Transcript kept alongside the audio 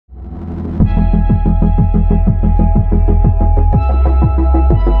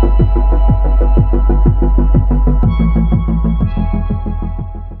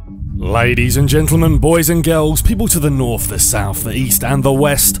Ladies and gentlemen, boys and girls, people to the north, the south, the east and the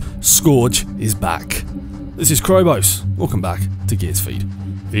west, Skorge is back. This is Krobos, welcome back to Gears Feed.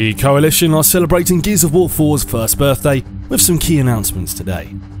 The Coalition are celebrating Gears of War 4's first birthday with some key announcements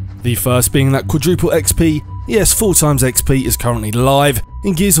today. The first being that quadruple XP, yes 4x XP is currently live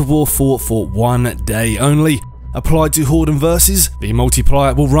in Gears of War 4 for 1 day only. Applied to Horde and Versus, the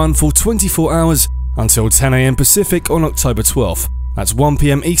multiplier will run for 24 hours until 10 AM Pacific on October 12th. That's 1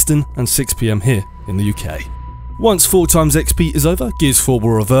 PM Eastern and 6 PM here in the UK. Once 4x XP is over, Gears 4 will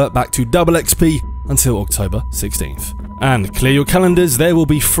revert back to double XP until October 16th. And clear your calendars, there will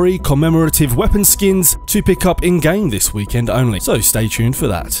be free commemorative weapon skins to pick up in-game this weekend only, so stay tuned for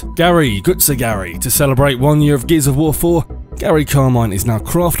that. Gary, Gutsa Gary, to celebrate 1 year of Gears of War 4, Gary Carmine is now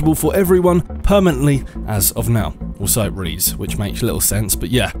craftable for everyone permanently as of now. Or so it reads, which makes little sense, but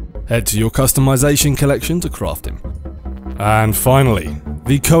yeah, head to your customization collection to craft him. And finally,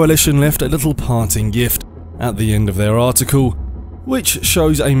 the Coalition left a little parting gift at the end of their article, which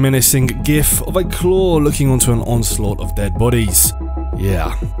shows a menacing gif of a claw looking onto an onslaught of dead bodies.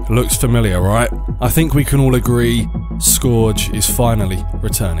 Yeah, looks familiar, right? I think we can all agree Skorge is finally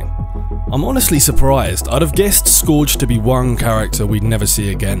returning. I'm honestly surprised. I'd have guessed Skorge to be one character we'd never see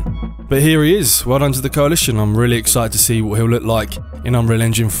again. But here he is, well done to the Coalition. I'm really excited to see what he'll look like in Unreal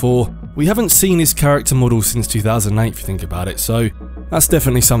Engine 4. We haven't seen his character model since 2008 if you think about it, so that's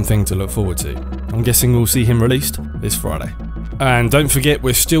definitely something to look forward to. I'm guessing we'll see him released this Friday. And don't forget,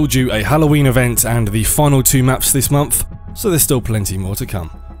 we're still due a Halloween event and the final 2 maps this month, so there's still plenty more to come.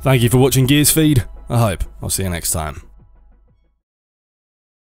 Thank you for watching Gears Feed. I hope I'll see you next time.